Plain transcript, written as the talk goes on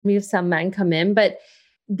We have some men come in, but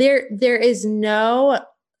there is no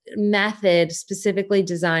method specifically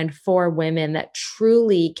designed for women that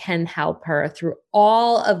truly can help her through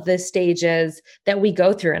all of the stages that we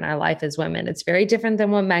go through in our life as women. It's very different than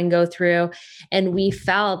what men go through. And we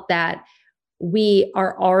felt that we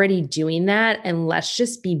are already doing that. And let's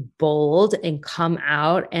just be bold and come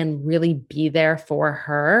out and really be there for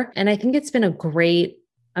her. And I think it's been a great,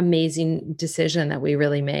 amazing decision that we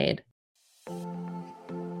really made.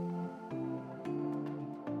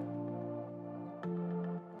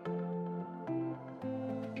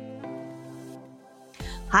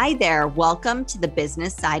 Hi there. Welcome to the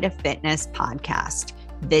Business Side of Fitness podcast.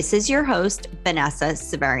 This is your host, Vanessa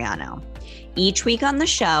Severiano. Each week on the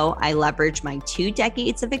show, I leverage my 2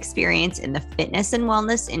 decades of experience in the fitness and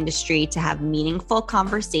wellness industry to have meaningful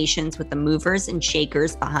conversations with the movers and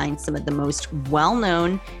shakers behind some of the most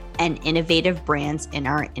well-known and innovative brands in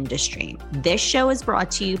our industry. This show is brought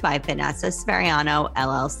to you by Vanessa Severiano,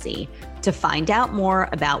 LLC. To find out more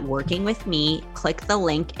about working with me, click the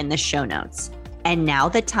link in the show notes. And now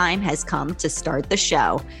the time has come to start the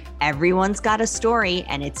show. Everyone's got a story,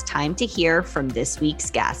 and it's time to hear from this week's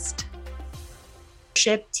guest.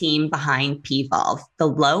 Leadership team behind PVolve, the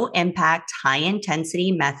low-impact,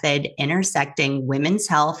 high-intensity method intersecting women's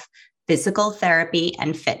health, physical therapy,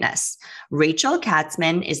 and fitness. Rachel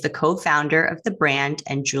Katzman is the co-founder of the brand,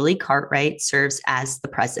 and Julie Cartwright serves as the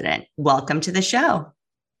president. Welcome to the show.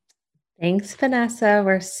 Thanks, Vanessa.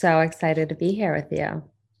 We're so excited to be here with you.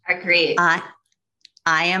 Agreed.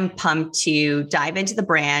 I am pumped to dive into the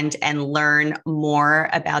brand and learn more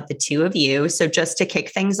about the two of you. So just to kick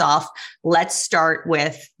things off, let's start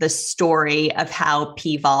with the story of how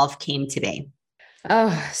PVolve came to be.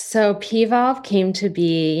 So PVolve came to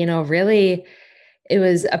be, really, it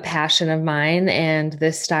was a passion of mine, and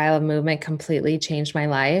this style of movement completely changed my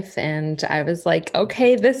life. And I was like,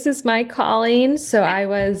 okay, this is my calling. So I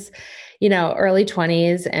was, early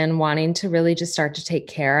 20s and wanting to really just start to take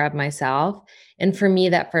care of myself. And for me,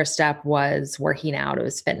 that first step was working out. It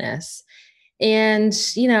was fitness. And,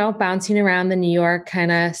 bouncing around the New York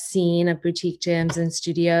kind of scene of boutique gyms and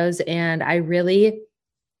studios. And I really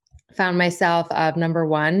found myself of number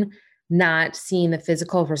one, not seeing the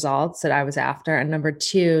physical results that I was after. And number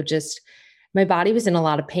two, just my body was in a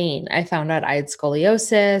lot of pain. I found out I had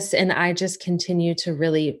scoliosis, and I just continued to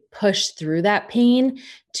really push through that pain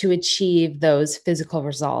to achieve those physical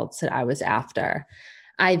results that I was after.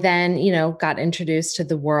 I then, got introduced to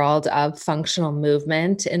the world of functional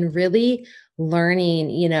movement and really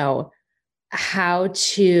learning, how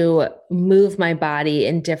to move my body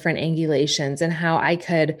in different angulations and how I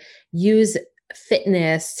could use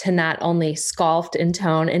fitness to not only sculpt and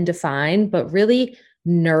tone and define, but really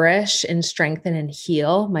nourish and strengthen and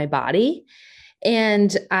heal my body.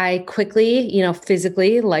 And I quickly,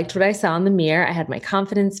 physically liked what I saw in the mirror. I had my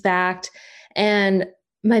confidence back, and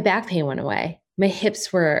my back pain went away. My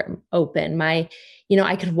hips were open. I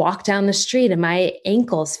could walk down the street and my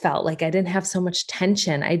ankles felt like I didn't have so much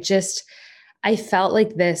tension. I felt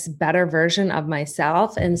like this better version of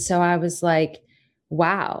myself. And so I was like,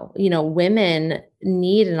 wow, women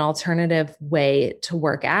need an alternative way to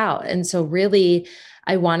work out. And so really,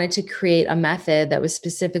 I wanted to create a method that was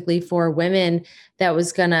specifically for women that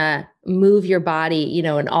was going to move your body,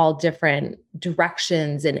 in all different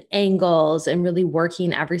directions and angles, and really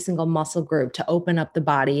working every single muscle group to open up the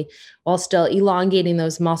body while still elongating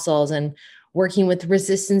those muscles, and working with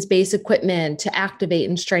resistance-based equipment to activate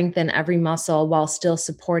and strengthen every muscle while still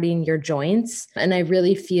supporting your joints. And I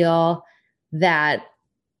really feel that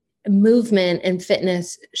movement and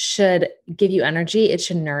fitness should give you energy. It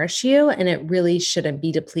should nourish you, and it really shouldn't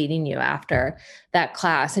be depleting you after that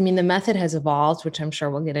class. I mean, the method has evolved, which I'm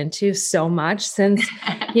sure we'll get into so much since,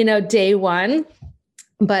 day one,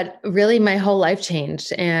 but really my whole life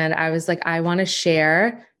changed. And I was like, I want to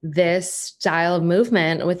share this style of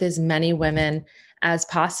movement with as many women as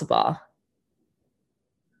possible.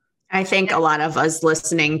 I think a lot of us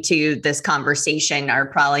listening to this conversation are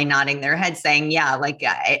probably nodding their heads saying,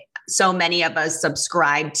 so many of us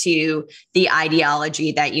subscribe to the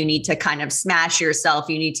ideology that you need to kind of smash yourself.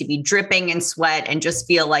 You need to be dripping in sweat and just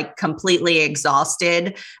feel like completely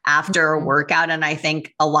exhausted after a workout. And I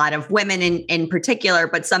think a lot of women in particular,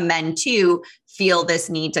 but some men too, feel this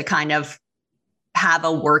need to kind of have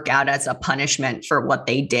a workout as a punishment for what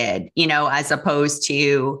they did, as opposed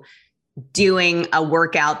to doing a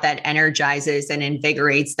workout that energizes and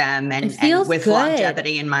invigorates them and with good.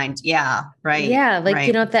 Longevity in mind. Yeah. Right. Yeah.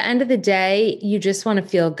 At the end of the day, you just want to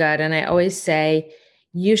feel good. And I always say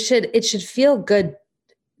it should feel good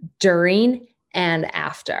during and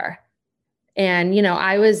after. And,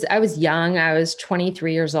 I was young. I was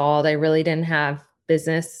 23 years old. I really didn't have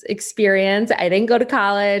business experience. I didn't go to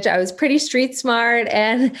college. I was pretty street smart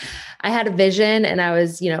and I had a vision and I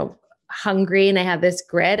was, hungry and I had this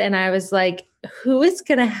grit. And I was like, who is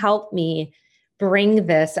going to help me bring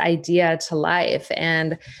this idea to life?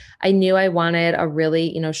 And I knew I wanted a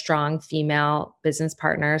really, strong female business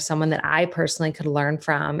partner, someone that I personally could learn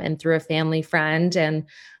from. And through a family friend and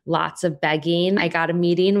lots of begging, I got a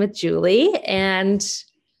meeting with Julie and,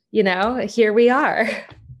 here we are.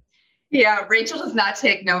 Yeah, Rachel does not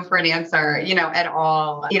take no for an answer, at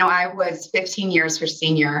all. I was 15 years her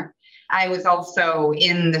senior. I was also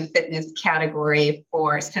in the fitness category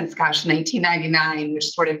since 1999, which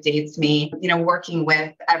sort of dates me, working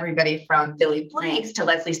with everybody from Billy Blanks to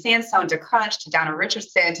Leslie Sandstone to Crunch to Donna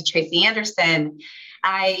Richardson to Tracy Anderson.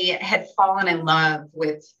 I had fallen in love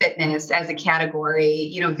with fitness as a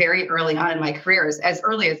category, very early on in my career, as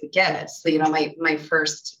early as it gets, my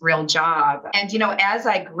first real job. And, as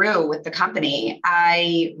I grew with the company,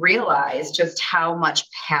 I realized just how much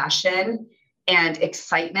passion and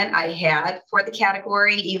excitement I had for the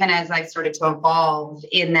category. Even as I started to evolve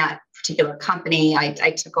in that particular company,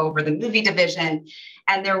 I took over the movie division,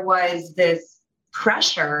 and there was this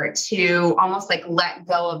pressure to almost like let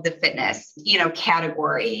go of the fitness,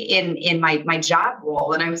 category in my job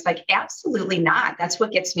role. And I was like, absolutely not. That's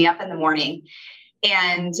what gets me up in the morning.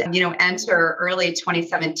 And, enter early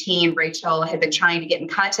 2017, Rachel had been trying to get in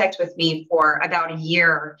contact with me for about a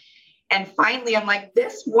year. And finally, I'm like,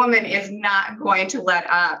 this woman is not going to let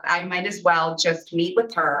up. I might as well just meet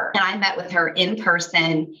with her. And I met with her in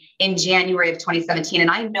person in January of 2017.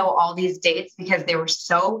 And I know all these dates because they were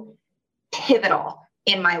so pivotal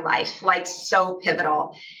in my life, like so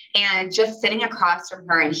pivotal. And just sitting across from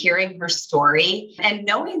her and hearing her story and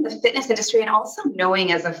knowing the fitness industry and also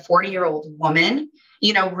knowing as a 40-year-old woman,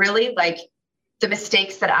 really like the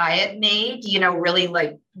mistakes that I had made, really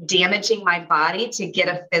like damaging my body to get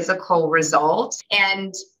a physical result.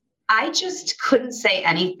 And I just couldn't say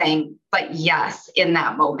anything but yes in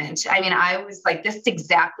that moment. I mean, I was like, this is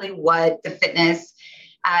exactly what the fitness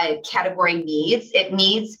category needs. It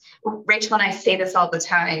needs, Rachel and I say this all the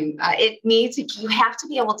time, you have to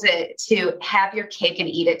be able to have your cake and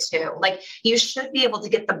eat it too. Like you should be able to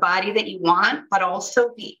get the body that you want, but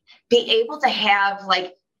also be able to have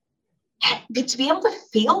to be able to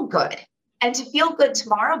feel good and to feel good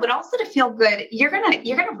tomorrow, but also to feel good. You're going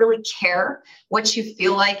to really care what you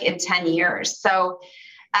feel like in 10 years. So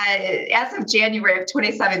as of January of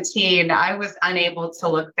 2017, I was unable to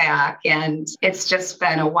look back, and it's just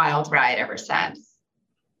been a wild ride ever since.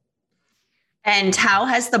 And how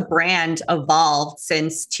has the brand evolved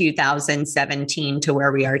since 2017 to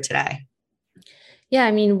where we are today? Yeah,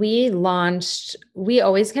 I mean, we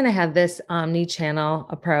always kind of had this omni-channel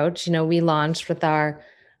approach. We launched with our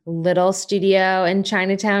little studio in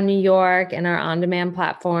Chinatown, New York, and our on-demand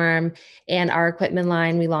platform and our equipment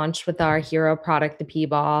line. We launched with our hero product, the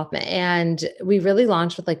P-Ball. And we really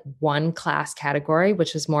launched with like one class category,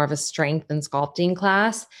 which was more of a strength and sculpting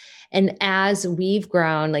class. And as we've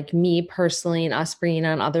grown, like me personally and us bringing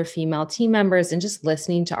on other female team members and just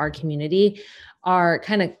listening to our community, our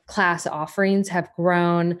kind of class offerings have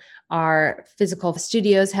grown. Our physical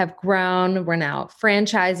studios have grown. We're now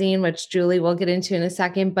franchising, which Julie will get into in a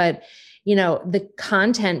second. But, the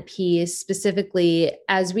content piece specifically,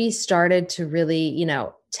 as we started to really,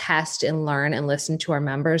 test and learn and listen to our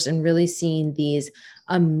members and really seeing these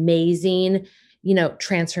amazing,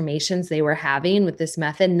 transformations they were having with this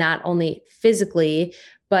method, not only physically,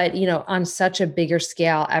 but, on such a bigger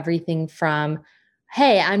scale, everything from,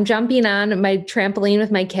 hey, I'm jumping on my trampoline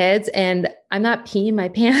with my kids and I'm not peeing my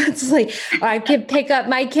pants. Like I can pick up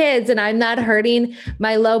my kids and I'm not hurting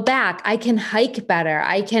my low back. I can hike better.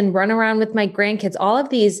 I can run around with my grandkids. All of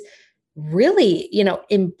these really,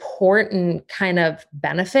 important kind of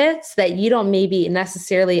benefits that you don't maybe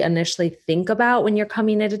necessarily initially think about when you're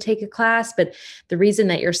coming in to take a class. But the reason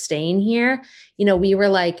that you're staying here, we were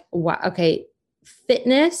like, wow, okay,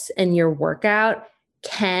 fitness and your workout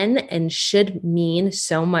can and should mean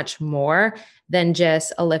so much more than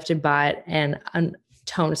just a lifted butt and a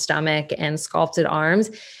toned stomach and sculpted arms.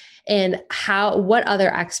 And what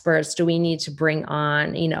other experts do we need to bring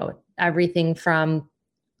on, everything from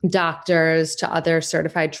doctors to other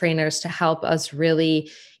certified trainers to help us really,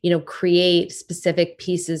 create specific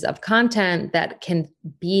pieces of content that can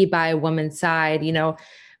be by a woman's side,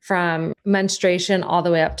 from menstruation all the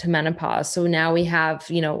way up to menopause. So now we have,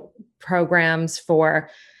 programs for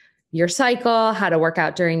your cycle, how to work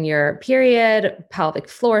out during your period, pelvic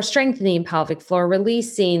floor strengthening, pelvic floor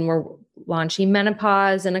releasing. We're launching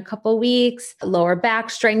menopause in a couple weeks, lower back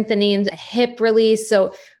strengthening, hip release.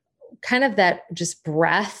 So kind of that just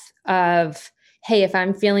breath of, hey, if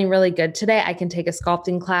I'm feeling really good today, I can take a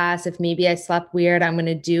sculpting class. If maybe I slept weird, I'm going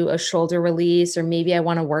to do a shoulder release, or maybe I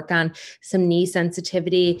want to work on some knee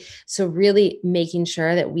sensitivity. So really making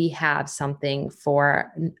sure that we have something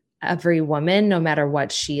for every woman, no matter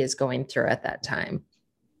what she is going through at that time.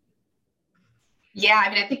 Yeah, I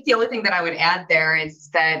mean, I think the only thing that I would add there is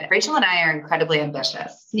that Rachel and I are incredibly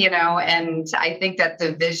ambitious, and I think that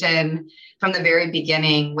the vision from the very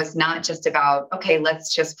beginning was not just about, okay,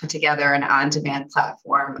 let's just put together an on-demand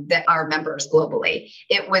platform that our members globally.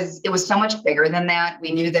 It was so much bigger than that.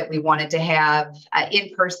 We knew that we wanted to have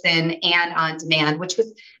in-person and on-demand, which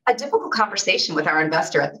was a difficult conversation with our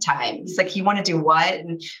investor at the time. He's like, you want to do what?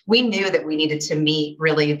 And we knew that we needed to meet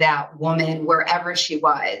really that woman wherever she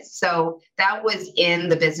was. So that was in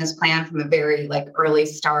the business plan from a very early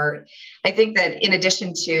start. I think that in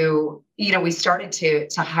addition to, we started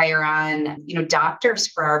to hire on, doctors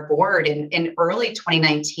for our board in early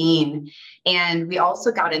 2019. And we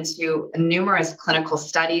also got into numerous clinical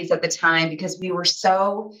studies at the time because we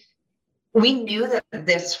knew that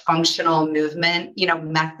this functional movement,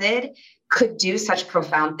 method could do such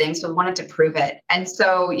profound things. So we wanted to prove it. And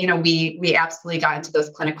so, we absolutely got into those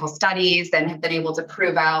clinical studies and have been able to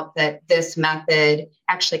prove out that this method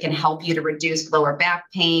actually can help you to reduce lower back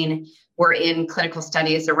pain. We're in clinical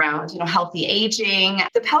studies around, healthy aging.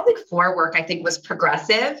 The pelvic floor work, I think, was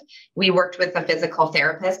progressive. We worked with a physical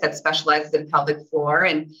therapist that specializes in pelvic floor,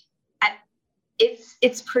 and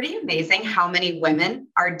it's pretty amazing how many women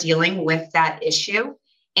are dealing with that issue.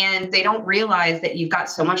 And they don't realize that you've got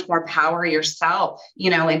so much more power yourself,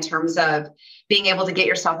 in terms of being able to get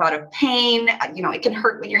yourself out of pain. It can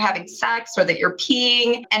hurt when you're having sex or that you're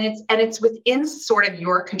peeing. And it's within sort of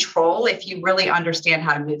your control if you really understand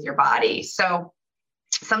how to move your body. So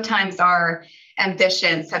sometimes our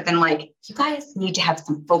ambitions have been like, you guys need to have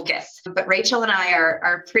some focus. But Rachel and I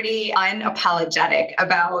are pretty unapologetic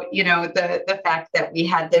about, the fact that we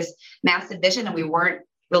had this massive vision and we weren't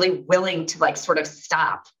really willing to sort of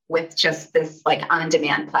stop with just this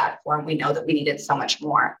on-demand platform. We know that we needed so much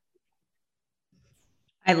more.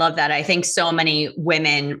 I love that. I think so many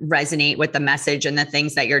women resonate with the message and the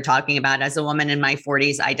things that you're talking about. As a woman in my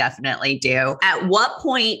 40s, I definitely do. At what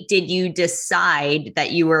point did you decide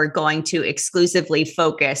that you were going to exclusively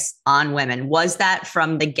focus on women? Was that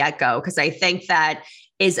from the get-go? Because I think that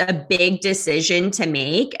is a big decision to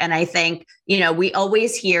make. And I think, we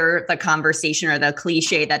always hear the conversation or the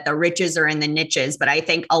cliche that the riches are in the niches, but I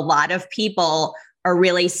think a lot of people are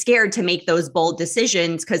really scared to make those bold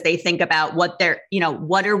decisions because they think about what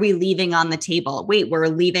are we leaving on the table? Wait, we're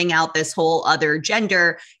leaving out this whole other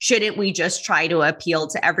gender. Shouldn't we just try to appeal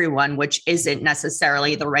to everyone, which isn't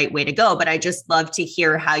necessarily the right way to go? But I just love to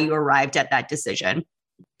hear how you arrived at that decision.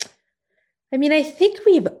 I mean, I think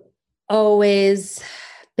we've always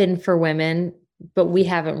been for women, but we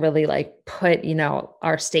haven't really put,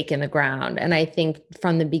 our stake in the ground. And I think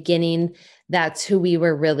from the beginning, that's who we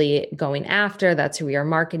were really going after. That's who we are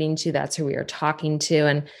marketing to. That's who we are talking to.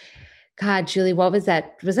 And God, Julie, what was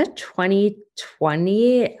that? Was it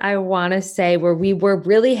 2020? I want to say, where we were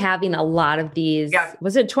really having a lot of these,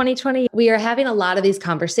 Was it 2020? We are having a lot of these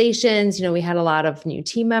conversations. We had a lot of new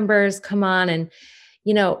team members come on and,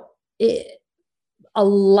 a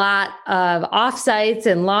lot of offsites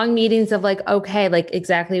and long meetings of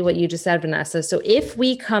exactly what you just said, Vanessa. So if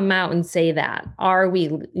we come out and say that, are we,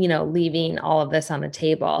 leaving all of this on the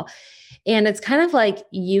table? And it's kind of like,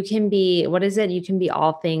 you can be, what is it? You can be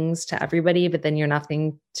all things to everybody, but then you're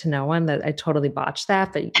nothing to no one. That I totally botched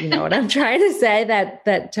that, but you know what I'm trying to say,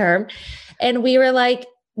 that term. And we were like,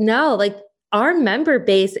 no, our member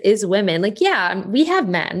base is women. We have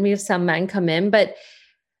men, we have some men come in, but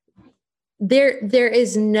there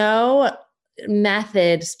is no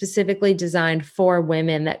method specifically designed for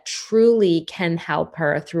women that truly can help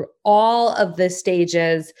her through all of the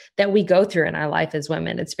stages that we go through in our life as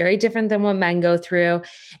women. It's very different than what men go through.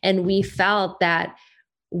 And we felt that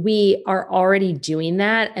we are already doing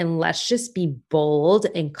that, and let's just be bold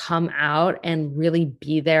and come out and really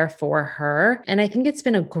be there for her. And I think it's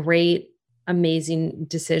been a great, amazing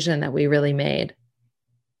decision that we really made.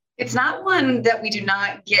 It's not one that we do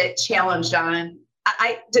not get challenged on.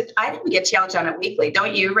 I think we get challenged on it weekly.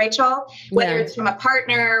 Don't you, Rachel? Whether it's from a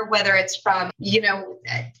partner, whether it's from,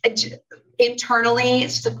 internally,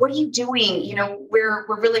 it's just what are you doing? We're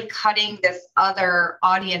really cutting this other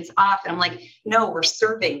audience off. And I'm like, no, we're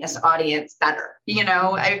serving this audience better.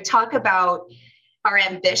 I talk about our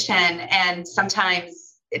ambition, and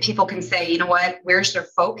sometimes people can say, you know what, where's their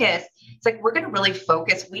focus? It's like, we're going to really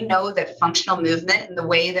focus. We know that functional movement and the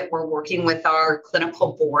way that we're working with our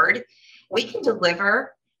clinical board, we can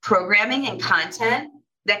deliver programming and content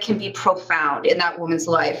that can be profound in that woman's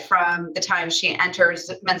life from the time she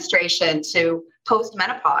enters menstruation to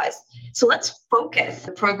post-menopause. So let's focus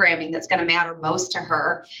the programming that's going to matter most to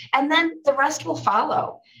her. And then the rest will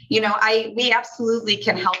follow. We absolutely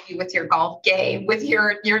can help you with your golf game, with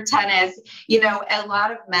your tennis. A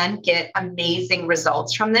lot of men get amazing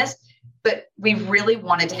results from this, but we really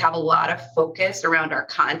wanted to have a lot of focus around our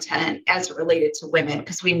content as it related to women,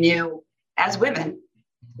 because we knew as women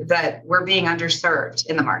that we're being underserved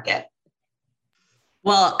in the market.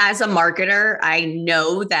 Well, as a marketer, I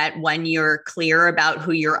know that when you're clear about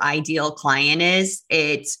who your ideal client is,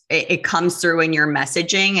 it comes through in your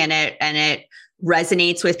messaging, and it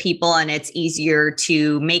resonates with people, and it's easier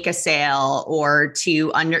to make a sale or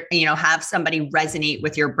to have somebody resonate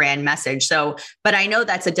with your brand message. So, but I know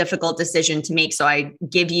that's a difficult decision to make. So I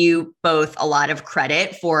give you both a lot of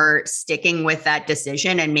credit for sticking with that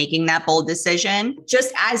decision and making that bold decision.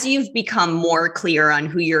 Just as you've become more clear on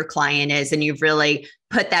who your client is and you've really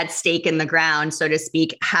put that stake in the ground, so to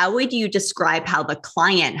speak, how would you describe how the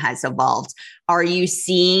client has evolved? Are you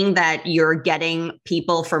seeing that you're getting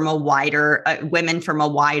people from a wider, women from a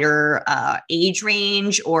wider age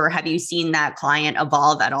range, or have you seen that client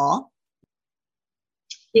evolve at all?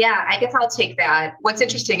 Yeah, I guess I'll take that. What's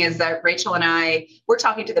interesting is that Rachel and we're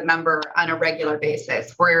talking to the member on a regular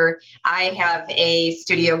basis, where I have a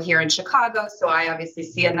studio here in Chicago. So I obviously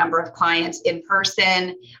see a number of clients in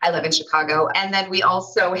person. I live in Chicago. And then we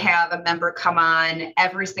also have a member come on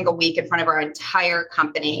every single week in front of our entire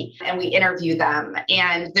company, and we interview them.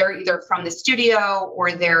 And they're either from the studio,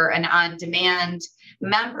 or they're an on-demand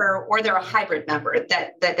member, or they're a hybrid member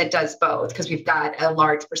that does both, because we've got a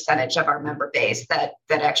large percentage of our member base that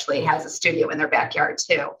actually has a studio in their backyard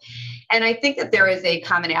too. And I think that there is a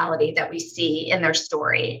commonality that we see in their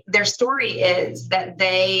story. Their story is that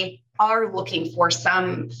they are looking for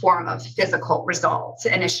some form of physical results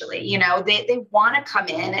initially. They want to come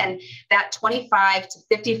in, and that 25 to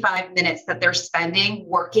 55 minutes that they're spending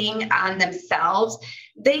working on themselves,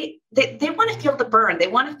 they want to feel the burn. They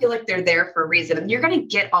want to feel like they're there for a reason. And you're going to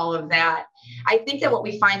get all of that. I think that what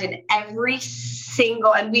we find in every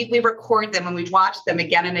single, and we record them and we watch them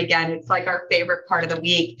again and again. It's like our favorite part of the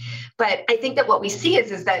week. But I think that what we see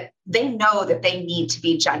is that they know that they need to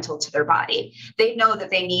be gentle to their body. They know that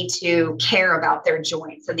they need to care about their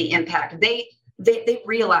joints and the impact. They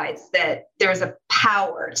realize that there's a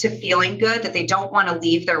power to feeling good, that they don't want to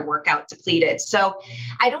leave their workout depleted. So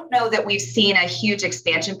I don't know that we've seen a huge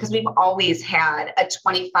expansion, because we've always had a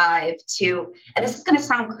 25 to, and this is going to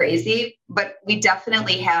sound crazy, but we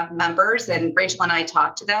definitely have members, and Rachel and I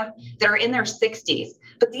talk to them, that are in their 60s.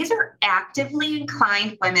 But these are actively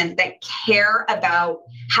inclined women that care about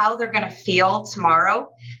how they're going to feel tomorrow,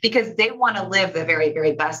 because they want to live the very,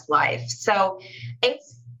 very best life. So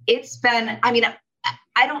it's been,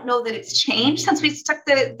 I don't know that it's changed since we stuck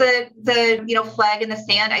the flag in the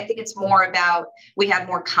sand. I think it's more about, we have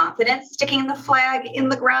more confidence sticking the flag in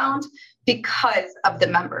the ground because of the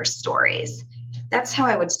members' stories. That's how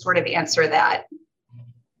I would sort of answer that.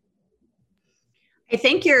 I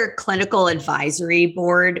think your clinical advisory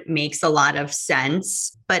board makes a lot of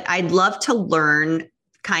sense, but I'd love to learn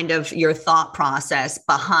kind of your thought process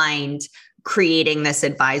behind creating this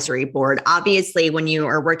advisory board. Obviously, when you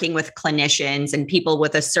are working with clinicians and people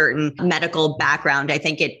with a certain medical background, I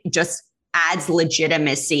think it just adds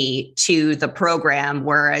legitimacy to the program.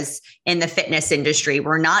 Whereas in the fitness industry,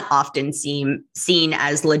 we're not often seen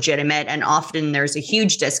as legitimate. And often there's a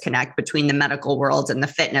huge disconnect between the medical world and the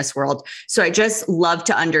fitness world. So I just love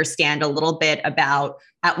to understand a little bit about,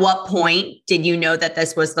 at what point did you know that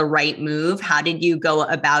this was the right move? How did you go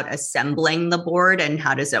about assembling the board, and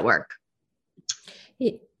how does it work?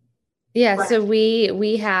 Yeah. So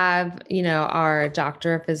we have, our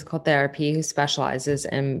doctor of physical therapy who specializes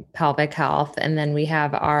in pelvic health. And then we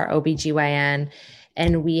have our OBGYN,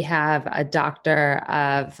 and we have a doctor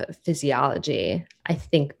of physiology. I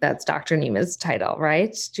think that's Dr. Nima's title,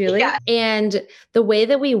 right, Julie? Yeah. And the way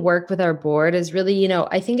that we work with our board is really,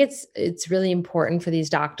 I think it's really important for these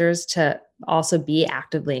doctors to also be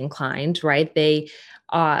actively inclined, right? They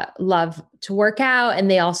love to work out,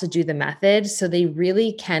 and they also do the method. So they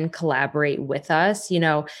really can collaborate with us,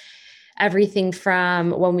 everything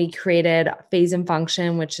from when we created Phase and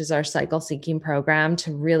Function, which is our cycle syncing program,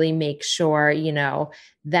 to really make sure,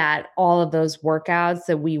 that all of those workouts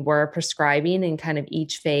that we were prescribing in kind of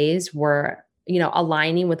each phase were,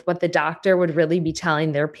 aligning with what the doctor would really be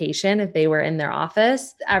telling their patient if they were in their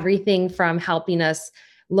office. Everything from helping us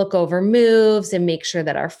look over moves and make sure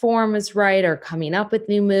that our form is right, or coming up with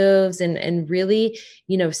new moves, and really,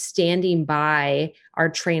 standing by our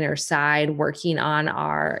trainer's side, working on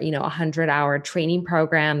our, 100-hour training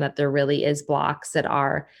program that there really is blocks that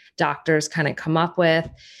our doctors kind of come up with.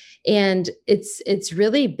 And it's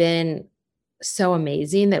really been so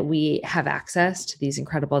amazing that we have access to these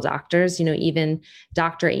incredible doctors. Even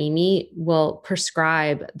Dr. Amy will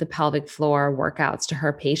prescribe the pelvic floor workouts to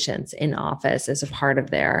her patients in office as a part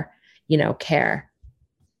of their, care.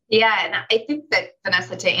 Yeah. And I think that,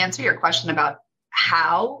 Vanessa, to answer your question about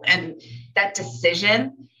how and that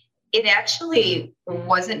decision, it actually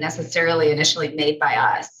wasn't necessarily initially made by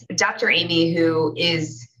us. Dr. Amy, who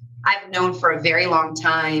I've known for a very long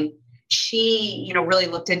time, she, really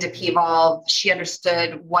looked into PVOLV. She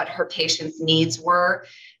understood what her patients' needs were.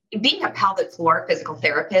 Being a pelvic floor physical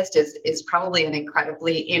therapist is probably an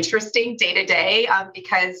incredibly interesting day-to-day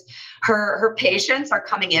because her patients are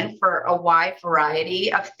coming in for a wide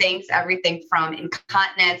variety of things, everything from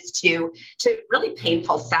incontinence to really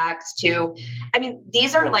painful sex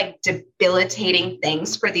these are like debilitating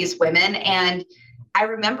things for these women. And I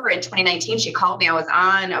remember in 2019, she called me. I was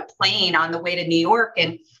on a plane on the way to New York,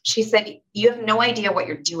 and she said, "You have no idea what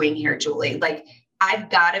you're doing here, Julie. Like, I've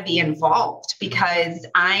got to be involved because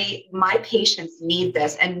my patients need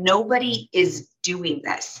this and nobody is doing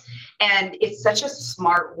this." And it's such a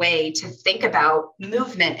smart way to think about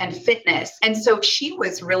movement and fitness. And so she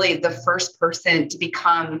was really the first person to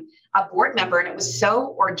become a board member, and it was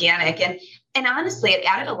so organic. And honestly, it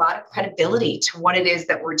added a lot of credibility to what it is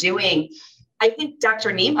that we're doing. I think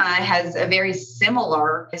Dr. Nima has a very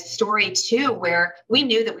similar story too, where we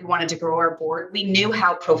knew that we wanted to grow our board. We knew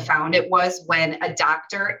how profound it was when a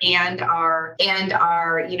doctor and our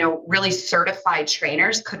really certified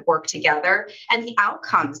trainers could work together, and the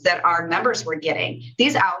outcomes that our members were getting.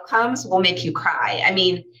 These outcomes will make you cry. I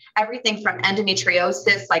mean, everything from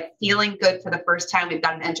endometriosis, like feeling good for the first time. We've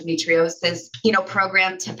got an endometriosis,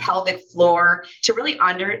 program, to pelvic floor, to really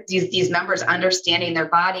these members understanding their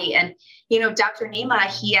body. And Dr. Nima,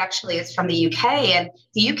 he actually is from the UK, and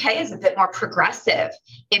the UK is a bit more progressive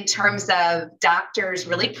in terms of doctors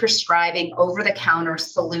really prescribing over-the-counter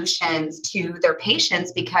solutions to their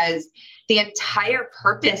patients because the entire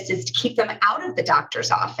purpose is to keep them out of the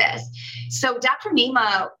doctor's office. So Dr.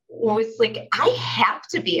 Nima was like, I have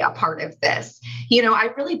to be a part of this. I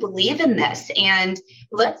really believe in this. And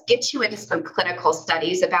let's get you into some clinical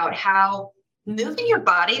studies about how moving your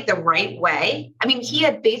body the right way. I mean, he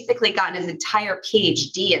had basically gotten his entire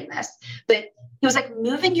PhD in this, but he was like,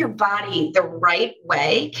 moving your body the right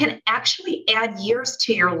way can actually add years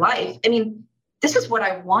to your life. I mean, this is what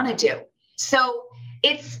I want to do. So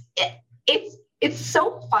it's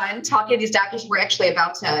so fun talking to these doctors. We're actually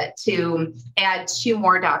about to add 2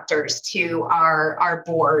 more doctors to our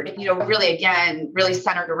board, really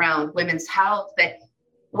centered around women's health. But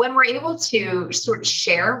when we're able to sort of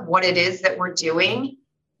share what it is that we're doing,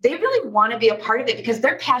 they really want to be a part of it because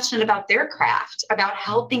they're passionate about their craft, about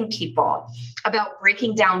helping people, about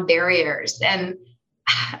breaking down barriers. And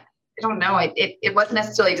I don't know, it wasn't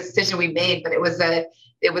necessarily a decision we made, but it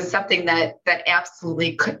was something that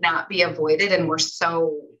absolutely could not be avoided, and we're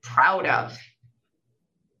so proud of.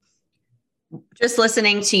 Just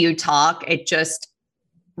listening to you talk, it just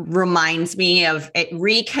reminds me it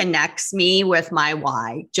reconnects me with my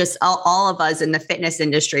why. Just all of us in the fitness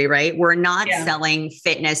industry, right? We're not selling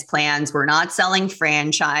fitness plans. We're not selling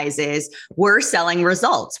franchises. We're selling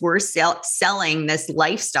results. We're selling this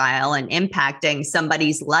lifestyle and impacting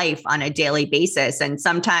somebody's life on a daily basis. And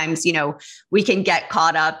sometimes, we can get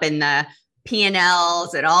caught up in the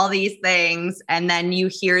P&Ls and all these things. And then you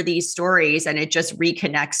hear these stories and it just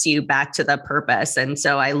reconnects you back to the purpose. And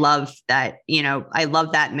so I love that, I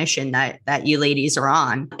love that mission that you ladies are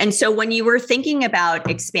on. And so when you were thinking about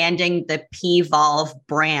expanding the PVOLV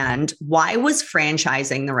brand, why was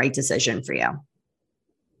franchising the right decision for you?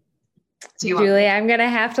 Julie, I'm going to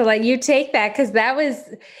have to let you take that because that was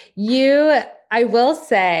you. I will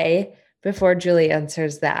say before Julie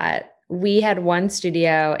answers that, we had one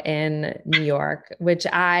studio in New York, which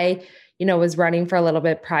I, was running for a little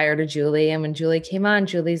bit prior to Julie. And when Julie came on,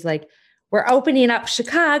 Julie's like, we're opening up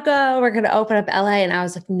Chicago. We're going to open up LA. And I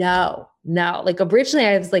was like, no. Like originally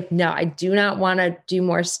I was like, no, I do not want to do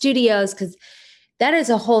more studios because that is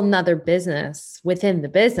a whole nother business within the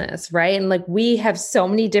business. Right. And like, we have so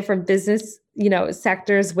many different business,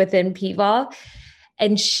 sectors within PVOLV.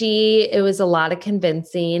 And it was a lot of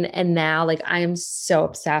convincing. And now like, I am so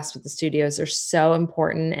obsessed with the studios. They're so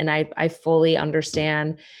important. And I fully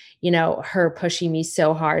understand, her pushing me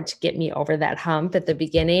so hard to get me over that hump at the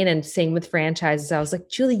beginning. And same with franchises. I was like,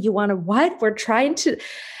 Julie, you want to what? We're trying to,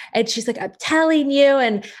 and she's like, I'm telling you.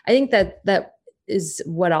 And I think that is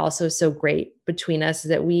what also is so great between us, is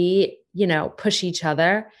that we, push each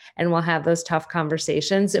other, and we'll have those tough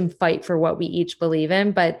conversations and fight for what we each believe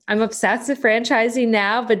in. But I'm obsessed with franchising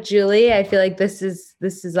now. But Julie, I feel like this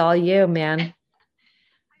is all you, man.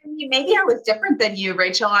 I mean, maybe I was different than you,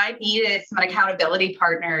 Rachel. I needed some accountability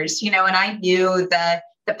partners, and I knew the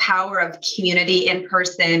power of community in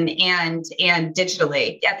person and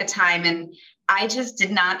digitally at the time. And I just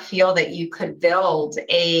did not feel that you could build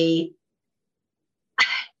a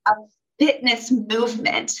fitness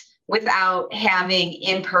movement without having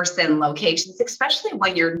in-person locations, especially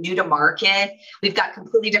when you're new to market. We've got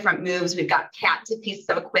completely different moves. We've got patented pieces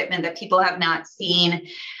of equipment that people have not seen.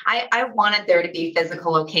 I wanted there to be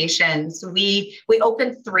physical locations. We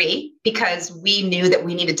opened 3 because we knew that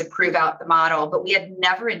we needed to prove out the model, but we had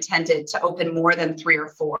never intended to open more than 3 or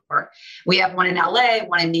 4. We have one in LA,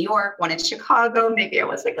 one in New York, one in Chicago. Maybe I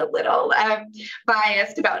was like a little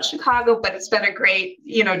biased about Chicago, but it's been a great,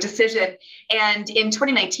 decision. And in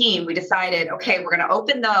 2019, we decided, okay, we're going to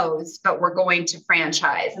open those, but we're going to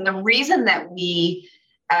franchise. And the reason that we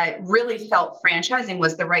really felt franchising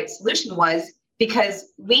was the right solution was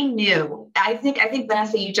because we knew, I think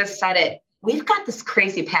Vanessa, you just said it. We've got this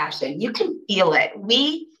crazy passion. You can feel it.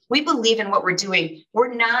 We believe in what we're doing.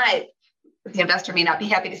 We're not, the investor may not be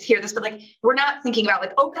happy to hear this, but we're not thinking about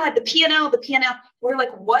oh God, the P&L. We're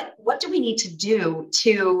like, what do we need to do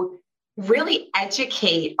to really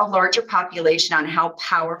educate a larger population on how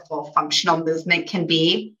powerful functional movement can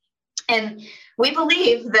be? And we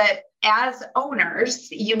believe that as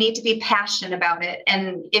owners, you need to be passionate about it.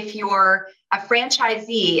 And if you're a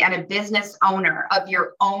franchisee and a business owner of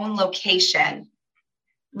your own location,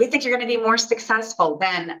 we think you're going to be more successful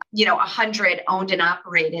than, 100 owned and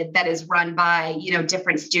operated that is run by,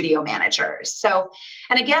 different studio managers. So,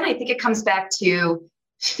 and again, I think it comes back to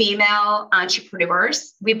female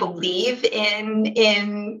entrepreneurs. We believe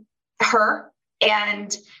in her,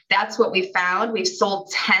 and that's what we found. We've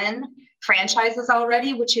sold 10 franchises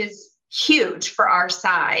already, which is huge for our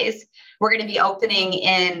size. We're going to be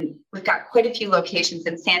opening we've got quite a few locations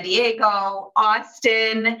in San Diego,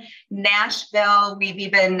 Austin, Nashville. We've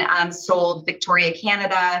even sold Victoria,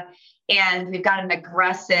 Canada. And we've got an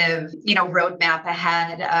aggressive, roadmap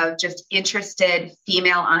ahead of just interested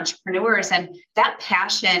female entrepreneurs. And that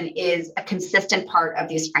passion is a consistent part of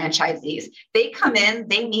these franchisees. They come in,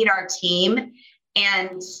 they meet our team,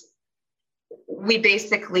 and we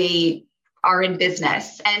basically are in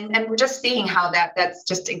business. And we're just seeing how that's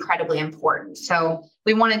just incredibly important. So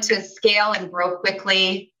we wanted to scale and grow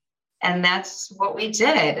quickly. And that's what we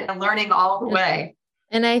did, learning all the way.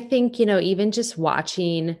 And I think, even just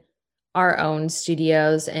watching our own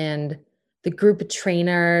studios and the group of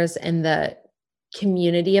trainers and the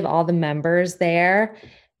community of all the members there,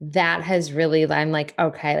 that has really, I'm like,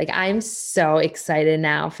 okay, I'm so excited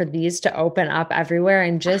now for these to open up everywhere.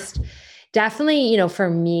 And just definitely, for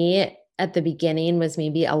me at the beginning was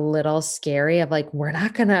maybe a little scary of we're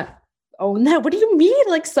not going to own that. What do you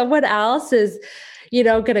mean? Someone else is,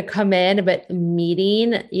 going to come in, but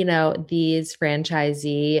meeting, these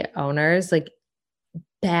franchisee owners,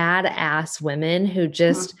 badass women who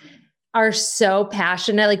just are so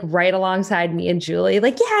passionate, right alongside me and Julie,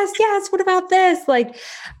 yes, what about this?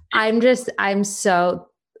 I'm so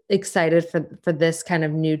excited for this kind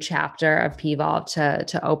of new chapter of PVolve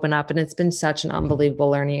to open up. And it's been such an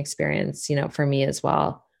unbelievable learning experience, for me as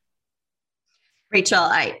well. Rachel,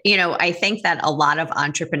 I think that a lot of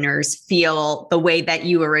entrepreneurs feel the way that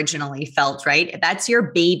you originally felt, right? That's your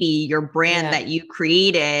baby, your brand that you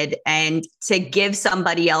created, and to give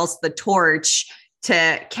somebody else the torch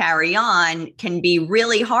to carry on can be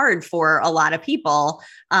really hard for a lot of people.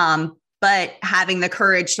 But having the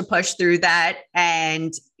courage to push through that,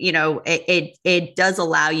 and, it does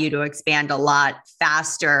allow you to expand a lot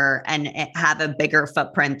faster and have a bigger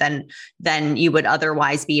footprint than you would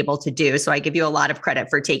otherwise be able to do. So I give you a lot of credit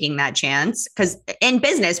for taking that chance, because in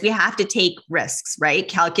business, we have to take risks, right?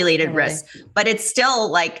 Calculated risks, but it's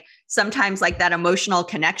still sometimes that emotional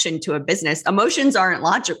connection to a business. Emotions aren't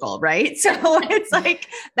logical, right? So it's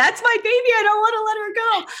that's my baby. I don't want to let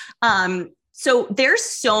her go. So there's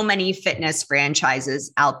so many fitness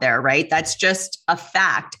franchises out there, right? That's just a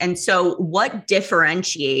fact. And so what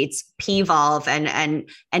differentiates PVolve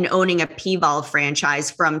and owning a PVolve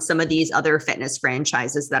franchise from some of these other fitness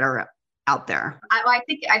franchises that are out there? I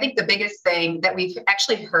think the biggest thing that we've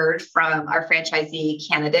actually heard from our franchisee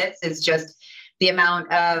candidates is just the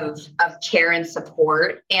amount of care and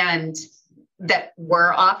support. And that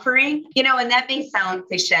we're offering, and that may sound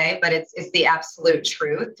cliche, but it's the absolute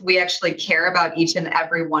truth. We actually care about each and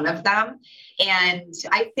every one of them. And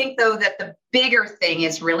I think though that the bigger thing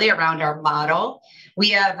is really around our model. We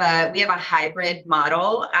have a hybrid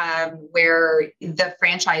model where the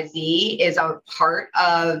franchisee is a part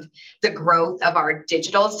of the growth of our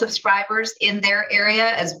digital subscribers in their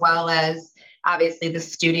area, as well as obviously the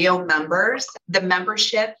studio members. The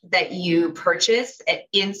membership that you purchase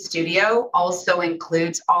in studio also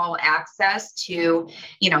includes all access to,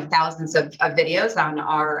 thousands of videos on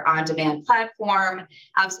our on-demand platform.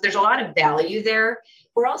 So there's a lot of value there.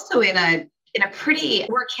 We're also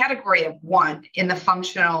we're a category of one in the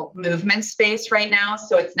functional movement space right now.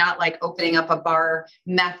 So it's not like opening up a bar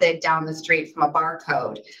method down the street from a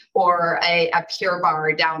barcode or a Pure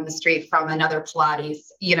Barre down the street from another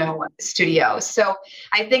Pilates, studio. So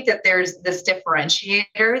I think that there's this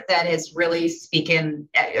differentiator that is really speaking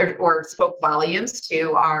or spoke volumes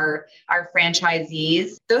to our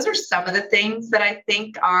franchisees. Those are some of the things that I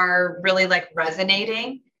think are really like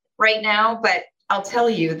resonating right now, but I'll tell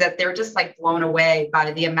you that they're just like blown away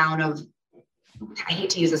by the amount of, I hate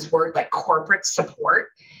to use this word, like corporate support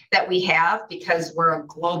that we have, because we're a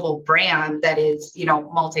global brand that is,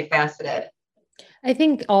 multifaceted. I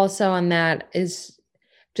think also on that is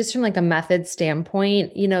just from like a method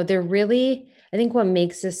standpoint, I think what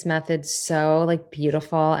makes this method so like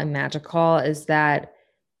beautiful and magical is that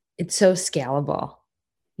it's so scalable.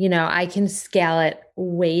 I can scale it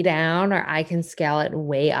way down or I can scale it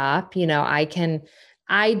way up.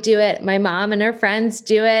 I do it. My mom and her friends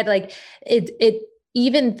do it. Like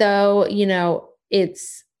even though,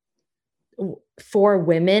 it's for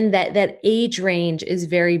women, that age range is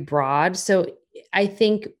very broad. So I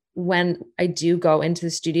think when I do go into the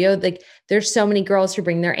studio, like there's so many girls who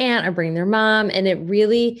bring their aunt or bring their mom, and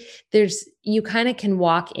you kind of can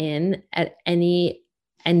walk in at any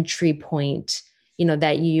entry point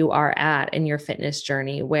that you are at in your fitness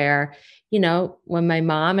journey, where, when my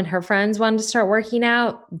mom and her friends wanted to start working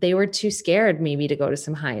out, they were too scared maybe to go to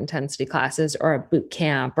some high intensity classes or a boot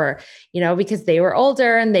camp or, because they were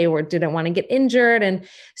older and didn't want to get injured. And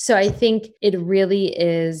so I think it really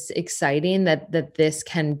is exciting that this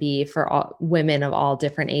can be for all women of all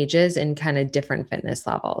different ages and kind of different fitness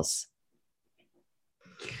levels.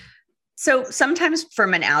 So sometimes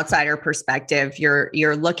from an outsider perspective,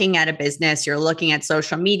 you're looking at a business, you're looking at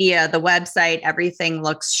social media, the website, everything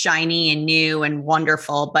looks shiny and new and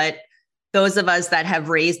wonderful. But those of us that have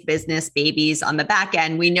raised business babies on the back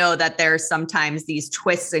end, we know that there's sometimes these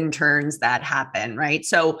twists and turns that happen, right?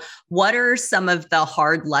 So what are some of the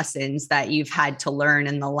hard lessons that you've had to learn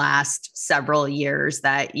in the last several years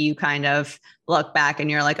that you kind of look back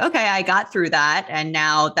and you're like, okay, I got through that and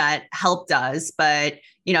now that helped us, but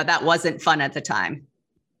that wasn't fun at the time?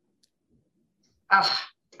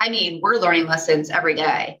 We're learning lessons every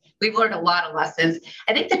day. We've learned a lot of lessons.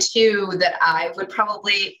 I think the two that I would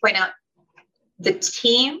probably point out, the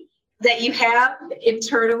team that you have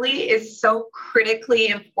internally is so critically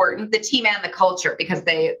important, the team and the culture, because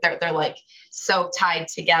they're like so tied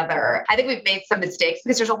together. I think we've made some mistakes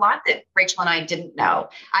because there's a lot that Rachel and I didn't know.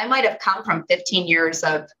 I might have come from 15 years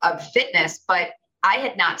of fitness, but I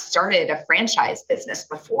had not started a franchise business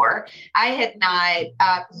before. I had not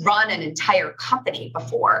run an entire company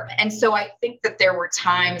before. And so I think that there were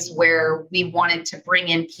times where we wanted to bring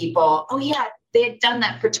in people, oh yeah, they had done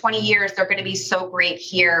that for 20 years. They're going to be so great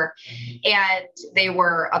here. And they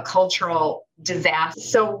were a cultural disaster.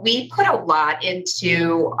 So we put a lot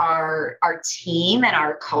into our team and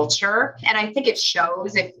our culture. And I think it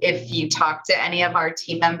shows if you talk to any of our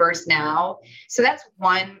team members now. So that's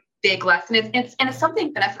one big lesson. It's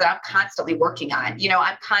something, Vanessa, that I'm constantly working on.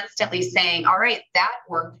 I'm constantly saying, all right, that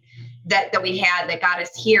work that we had that got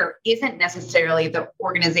us here isn't necessarily the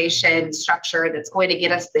organization structure that's going to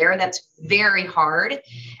get us there. That's very hard.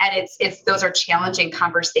 And those are challenging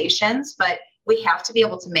conversations, but we have to be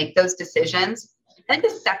able to make those decisions. I think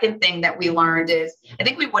the second thing that we learned is I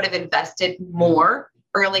think we would have invested more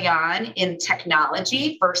early on in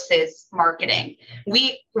technology versus marketing.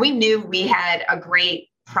 We knew we had a great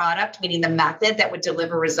product, meaning the method that would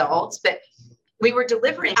deliver results, but we were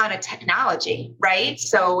delivering on a technology, right?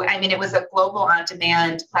 So, it was a global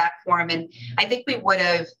on-demand platform. And I think we would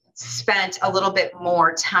have spent a little bit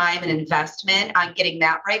more time and investment on getting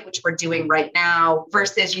that right, which we're doing right now,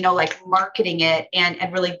 versus, marketing it and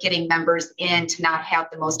really getting members in to not have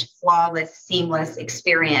the most flawless, seamless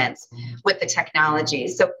experience with the technology.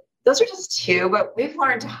 So those are just two, but we've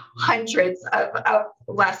learned hundreds of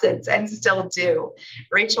lessons and still do.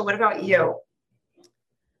 Rachel, what about you?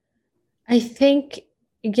 I think,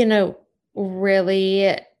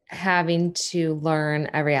 really having to learn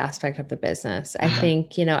every aspect of the business. I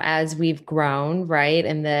think, as we've grown, right,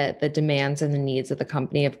 and the demands and the needs of the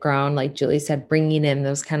company have grown, like Julie said, bringing in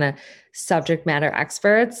those kind of subject matter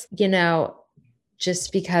experts,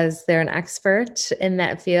 just because they're an expert in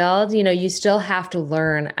that field, you still have to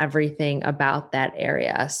learn everything about that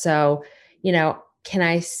area. So, can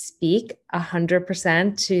I speak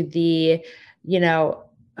 100% to the,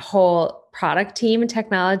 whole product team and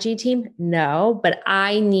technology team? No, but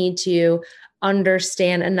I need to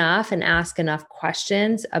understand enough and ask enough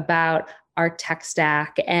questions about our tech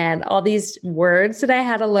stack and all these words that I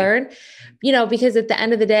had to learn, because at the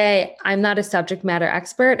end of the day, I'm not a subject matter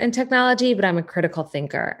expert in technology, but I'm a critical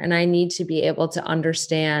thinker, and I need to be able to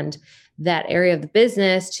understand that area of the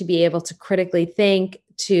business to be able to critically think,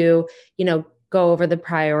 to, go over the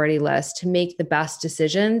priority list, to make the best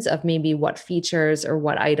decisions of maybe what features or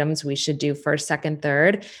what items we should do first, second,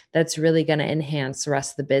 third, that's really going to enhance the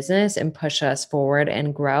rest of the business and push us forward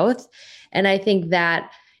and growth. And I think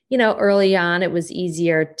that, early on, it was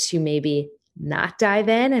easier to maybe not dive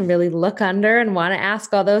in and really look under and want to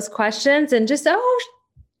ask all those questions and just,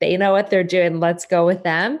 they know what they're doing. Let's go with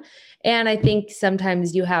them. And I think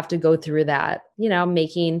sometimes you have to go through that,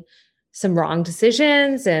 making some wrong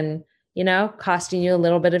decisions and, costing you a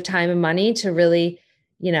little bit of time and money to really,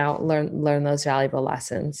 learn those valuable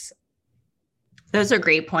lessons. Those are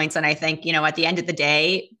great points. And I think, at the end of the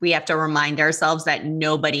day, we have to remind ourselves that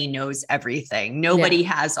nobody knows everything. Nobody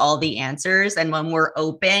has all the answers. And when we're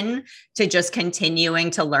open to just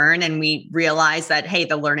continuing to learn, and we realize that, hey,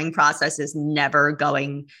 the learning process is never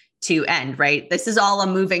going to end, right? This is all a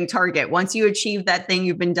moving target. Once you achieve that thing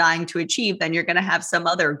you've been dying to achieve, then you're going to have some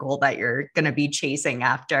other goal that you're going to be chasing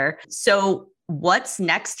after. So what's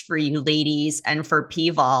next for you ladies and for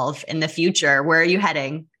PVolve in the future? Where are you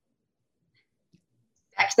heading?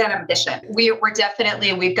 Back to that ambition. We've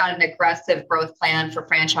got an aggressive growth plan for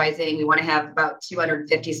franchising. We want to have about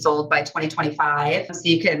 250 sold by 2025. So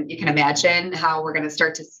you can imagine how we're going to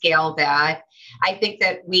start to scale that. I think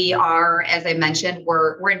that we are, as I mentioned,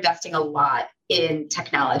 we're investing a lot in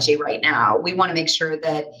technology right now. We want to make sure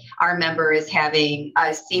that our member is having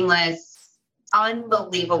a seamless,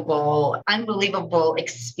 unbelievable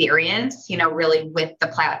experience, really with the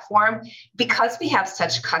platform, because we have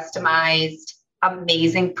such customized,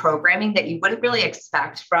 amazing programming that you wouldn't really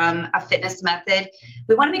expect from a fitness method.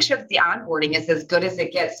 We want to make sure that the onboarding is as good as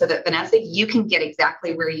it gets, so that Vanessa, you can get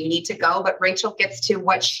exactly where you need to go, but Rachel gets to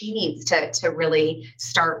what she needs to really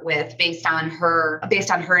start with based on her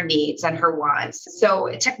needs and her wants. So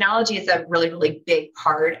technology is a really, really big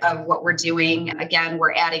part of what we're doing. Again,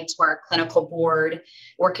 we're adding to our clinical board.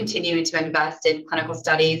 We're continuing to invest in clinical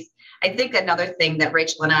studies. I think another thing that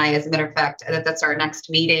Rachel and I, as a matter of fact, that's our next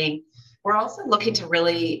meeting, we're also looking to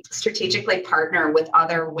really strategically partner with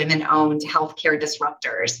other women-owned healthcare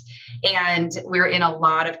disruptors. And we're in a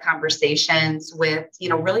lot of conversations with,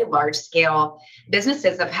 really large-scale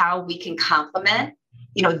businesses of how we can complement,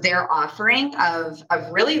 their offering of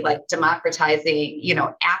really like democratizing,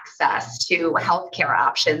 access to healthcare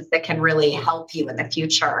options that can really help you in the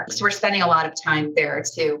future. So we're spending a lot of time there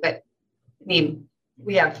too. But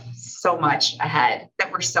we have so much ahead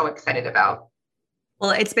that we're so excited about. Well,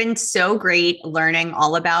 it's been so great learning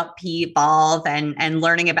all about PVolve and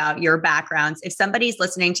learning about your backgrounds. If somebody's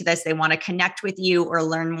listening to this, they want to connect with you or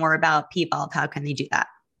learn more about PVolve, how can they do that?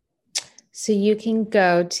 So you can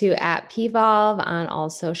go to @PVolve on all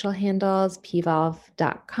social handles,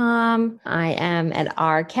 pvolve.com. I am at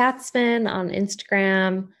Katzman on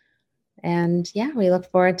Instagram. And we look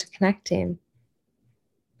forward to connecting.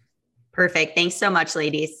 Perfect. Thanks so much,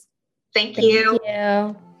 ladies. Thank you.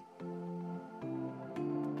 Thank you.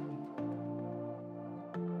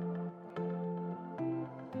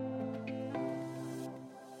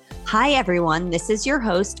 Hi, everyone. This is your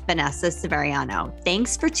host, Vanessa Severiano.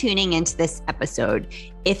 Thanks for tuning into this episode.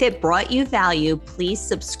 If it brought you value, please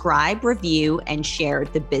subscribe, review, and share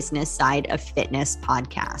the Business Side of Fitness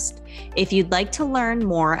podcast. If you'd like to learn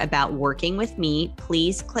more about working with me,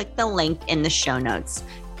 please click the link in the show notes.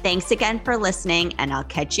 Thanks again for listening, and I'll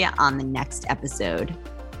catch you on the next episode.